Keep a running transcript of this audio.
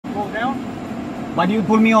Why do you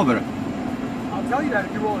pull me over? I'll tell you that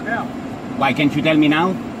if you roll it down. Why can't you tell me now?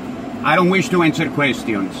 I don't wish to answer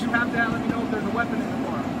questions. You have to let me know if there's a weapon in the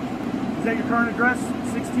car. Is that your current address,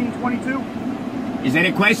 1622? Is that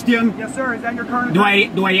a question? Yes, sir. Is that your current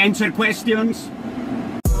address? Do I answer questions?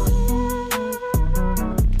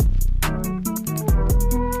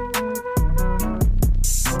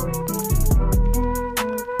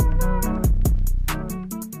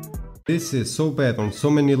 This is so bad on so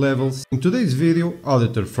many levels. In today's video,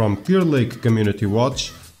 Auditor from Clear Lake Community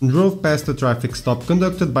Watch drove past a traffic stop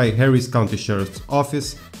conducted by Harris County Sheriff's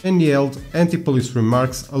Office and yelled anti-police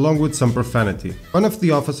remarks along with some profanity. One of the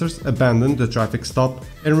officers abandoned the traffic stop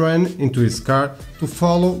and ran into his car to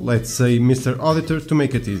follow, let's say, Mr. Auditor to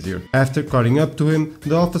make it easier. After cutting up to him,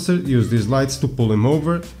 the officer used his lights to pull him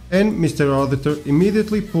over and Mr. Auditor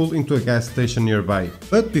immediately pulled into a gas station nearby.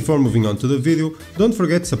 But before moving on to the video, don't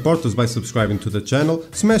forget to support us by subscribing to the channel,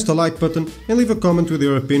 smash the like button and leave a comment with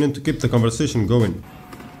your opinion to keep the conversation going.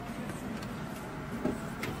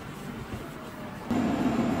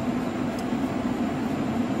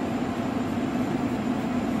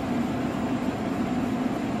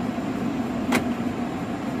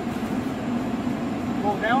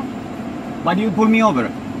 Roll it down? Why do you pull me over?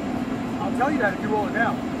 I'll tell you that if you roll it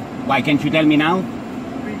down. Why can't you tell me now?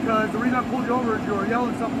 Because the reason I pulled you over is you were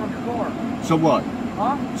yelling something from your car. So what?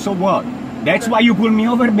 Huh? So what? That's why you pull me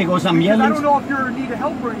over? Because I'm yelling? I don't know if you're in need of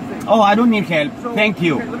help or anything. Oh, I don't need help. So, Thank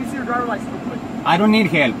you. Okay, let me see your driver's license real quick. I don't need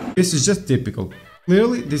help. This is just typical.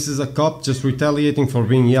 Clearly, this is a cop just retaliating for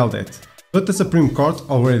being yelled at. But the Supreme Court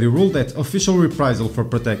already ruled that official reprisal for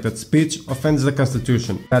protected speech offends the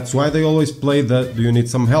Constitution. That's why they always play the "do you need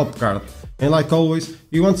some help" card. And like always,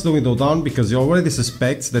 he wants the window down because he already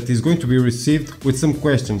suspects that he's going to be received with some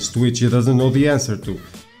questions to which he doesn't know the answer to.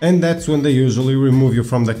 And that's when they usually remove you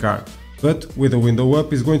from the car. But with the window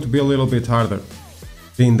up is going to be a little bit harder.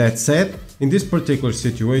 Being that said, in this particular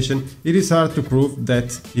situation, it is hard to prove that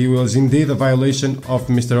he was indeed a violation of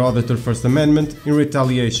Mr. Auditor's First Amendment in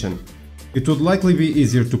retaliation. It would likely be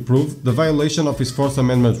easier to prove the violation of his Fourth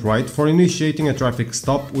Amendment right for initiating a traffic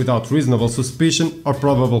stop without reasonable suspicion or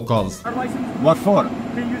probable cause. What for?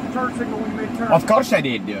 Can you use the turn signal when you make turns? Of course I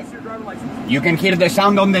did. Let me see your driver's license. You can hear the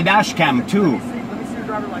sound on the dash cam too. Let me see your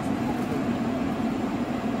driver's license.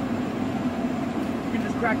 You can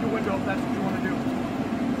just crack your window if that's what you want to do.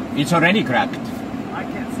 It's already cracked. I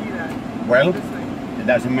can't see that. Well, This thing. it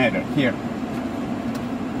doesn't matter. Here.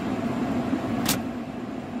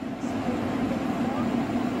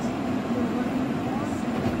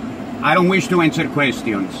 I don't wish to answer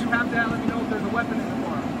questions. You have to let me know if there's a weapon in the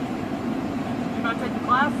car. Did you not take the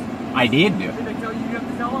class? I did. Did they tell you you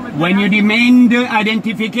have to tell them? When you demand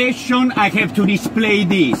identification, I have to display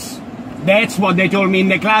this. That's what they told me in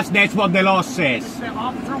the class, that's what the law says. The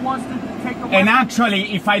officer wants to take the weapon. And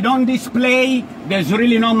actually, if I don't display, there's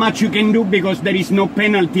really not much you can do because there is no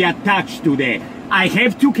penalty attached to that. I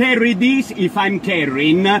have to carry this if I'm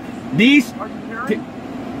carrying this. Are you carrying?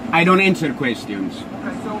 I don't answer questions.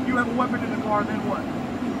 Okay, so if you have a weapon in the car, then what?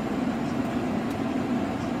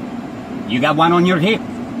 You got one on your hip.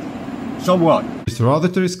 So what? Mr.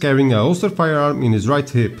 Auditor is carrying a holstered firearm in his right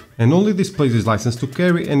hip and only displays his license to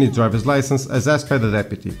carry and his driver's license as asked by the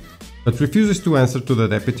deputy, but refuses to answer to the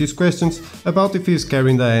deputy's questions about if he is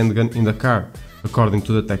carrying the handgun in the car. According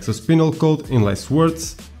to the Texas Penal Code, in less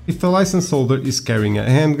words, if a license holder is carrying a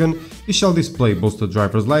handgun, he shall display both the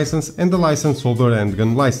driver's license and the license holder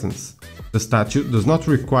handgun license. The statute does not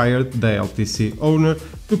require the LTC owner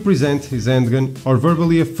to present his handgun or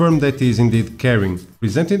verbally affirm that he is indeed carrying.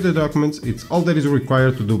 Presenting the documents, it's all that is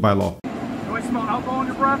required to do by law. Do I smell alcohol in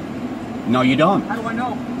your breath? No, you don't. How do I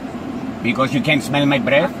know? Because you can't smell my I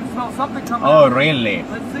breath? can smell something coming Oh, out. really?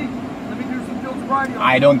 Let's see. Let me do some field sobriety.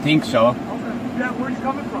 I don't think so. Okay. Yeah, where are you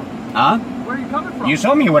coming from? Huh? Where are you coming from? You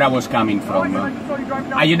saw me where I was coming No, I from. just saw you driving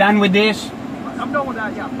down. Are you done with this? I'm done with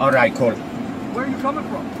that, yeah. Alright, cool. Where are you coming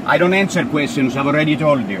from? I don't answer questions, I've already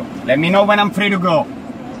told you. Let me know when I'm free to go.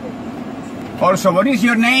 Also, what is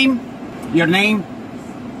your name? Your name?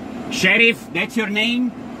 Sheriff, that's your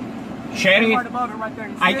name? Sheriff? Right above it, right there.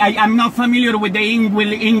 You see it? I'm not familiar with the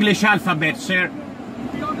English alphabet, sir.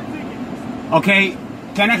 Be on the ticket. Okay,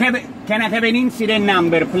 can I have an incident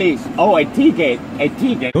number, please? Oh, a ticket, a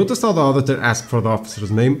ticket. Notice how the auditor asked for the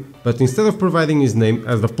officer's name, but instead of providing his name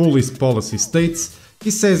as the police policy states,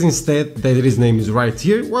 he says instead that his name is right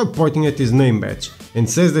here while pointing at his name badge, and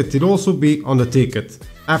says that it also be on the ticket,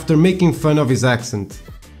 after making fun of his accent.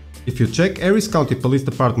 If you check Harris County Police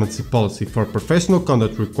Department's policy for professional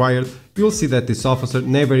conduct required, you will see that this officer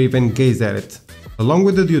never even gazed at it. Along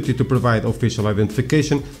with the duty to provide official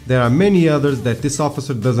identification, there are many others that this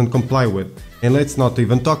officer doesn't comply with. And let's not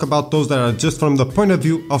even talk about those that are just from the point of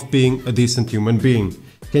view of being a decent human being.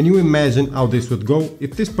 Can you imagine how this would go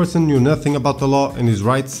if this person knew nothing about the law and his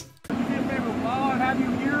rights? Do me a favor, while I have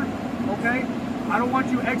you here, okay? I don't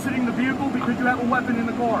want you exiting the vehicle because you have a weapon in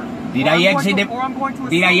the car. Did I exit the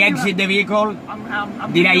vehicle?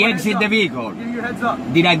 Did I exit the vehicle? Give you a heads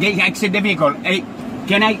up. Did I exit the vehicle? Hey,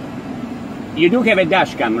 can I? You do have a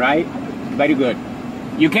dash cam, right? Very good.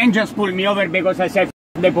 You can't just pull me over because I said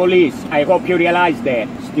the police. I hope you realize that,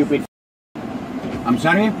 stupid. I'm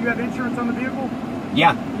sorry? You have insurance on the vehicle?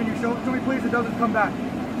 Yeah. Can you show it to me, please? It doesn't come back.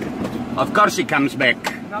 Of course it comes back.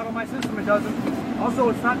 Not on my system, it doesn't. Also,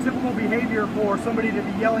 it's not typical behavior for somebody to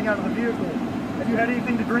be yelling out of the vehicle. Have you had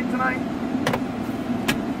anything to drink tonight?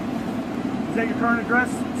 Is that your current address?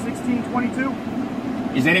 1622?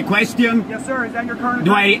 Is that a question? Yes, sir. Is that your current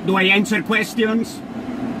address? Do I answer questions?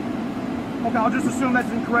 Okay, I'll just assume that's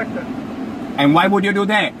incorrect then. And why would you do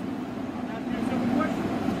that? I'm asking you a simple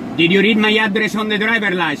question. Did you read my address on the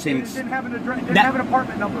driver license? It didn't have an address. It didn't have an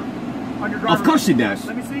apartment number on your driver's Of course it license. does.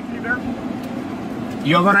 Let me see. Can you verify?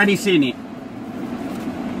 You've already seen it.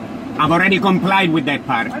 I've already complied with that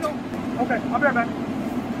part. I know. Okay, I'll be right back.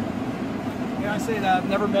 Yeah, I say that I've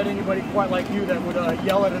never met anybody quite like you that would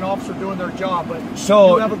yell at an officer doing their job. But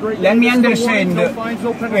So, you have a great let day. me There's no understand. warnings, no fines,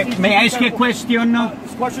 no penalties. May I ask you a question?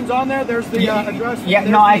 This question's on there. There's the address. Yeah,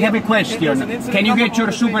 There's no, I the- have a there's question. an incident Can you number get your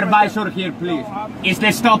on the thing right supervisor there. here, please? No, Is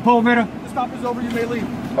the stop over? the stop is over. You may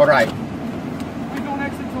leave. All right. Please don't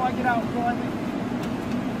exit until I get out. Until I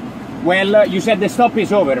leave. Well, you said the stop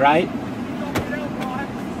is over, right? Don't get out until I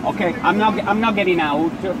have to- Okay, I'm not getting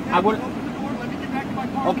out. I will. Open the door. Let me get back to my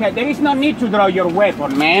car. Okay, there is no need to draw your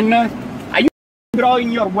weapon, man. Are you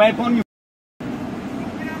drawing your weapon? Get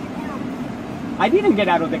out of the car. I didn't get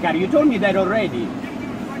out of the car. You told me that already.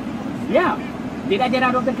 Yeah. Did I get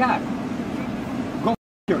out of the car? Go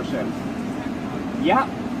yourself. Yeah,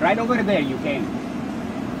 right over there you can.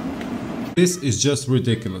 This is just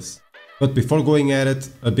ridiculous. But before going at it,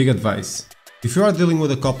 a big advice. If you are dealing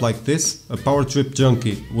with a cop like this, a power trip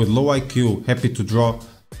junkie with low IQ, happy to draw,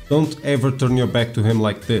 don't ever turn your back to him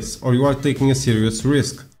like this, or you are taking a serious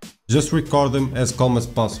risk. Just record him as calm as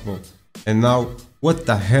possible. And now, what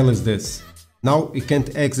the hell is this? Now he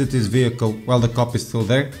can't exit his vehicle while the cop is still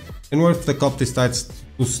there? And what if the cop decides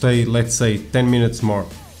to stay, let's say, 10 minutes more?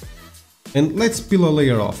 And let's peel a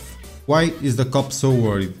layer off. Why is the cop so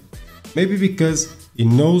worried? Maybe because he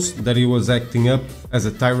knows that he was acting up as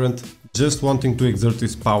a tyrant, just wanting to exert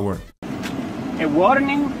his power. A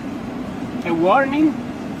warning? A warning?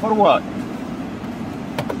 For what?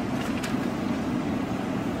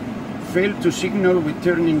 Failed to signal with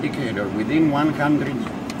turn indicator within 100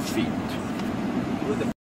 feet. Drew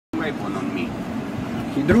the weapon on me.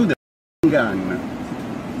 He drew the gun.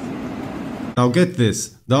 Now get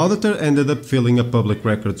this, the auditor ended up filling a public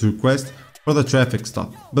records request for the traffic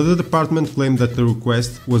stop, but the department claimed that the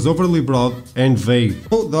request was overly broad and vague.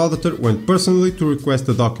 So the auditor went personally to request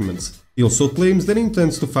the documents. He also claims that he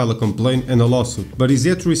intends to file a complaint and a lawsuit, but is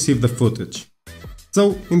yet to receive the footage.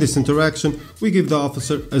 So, in this interaction, we give the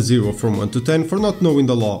officer a 0 from 1 to 10 for not knowing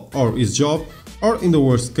the law or his job, or in the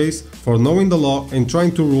worst case, for knowing the law and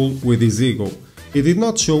trying to rule with his ego. He did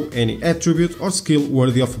not show any attribute or skill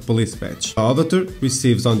worthy of a police badge. The auditor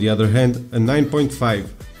receives, on the other hand, a 9.5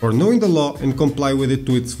 for knowing the law and comply with it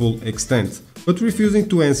to its full extent, but refusing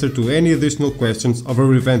to answer to any additional questions of a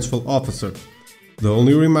revengeful officer. The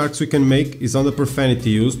only remarks we can make is on the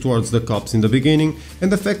profanity used towards the cops in the beginning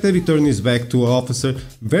and the fact that he turned his back to an officer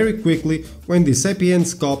very quickly when the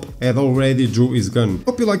sapiens cop had already drew his gun.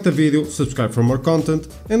 Hope you liked the video, subscribe for more content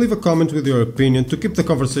and leave a comment with your opinion to keep the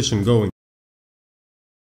conversation going.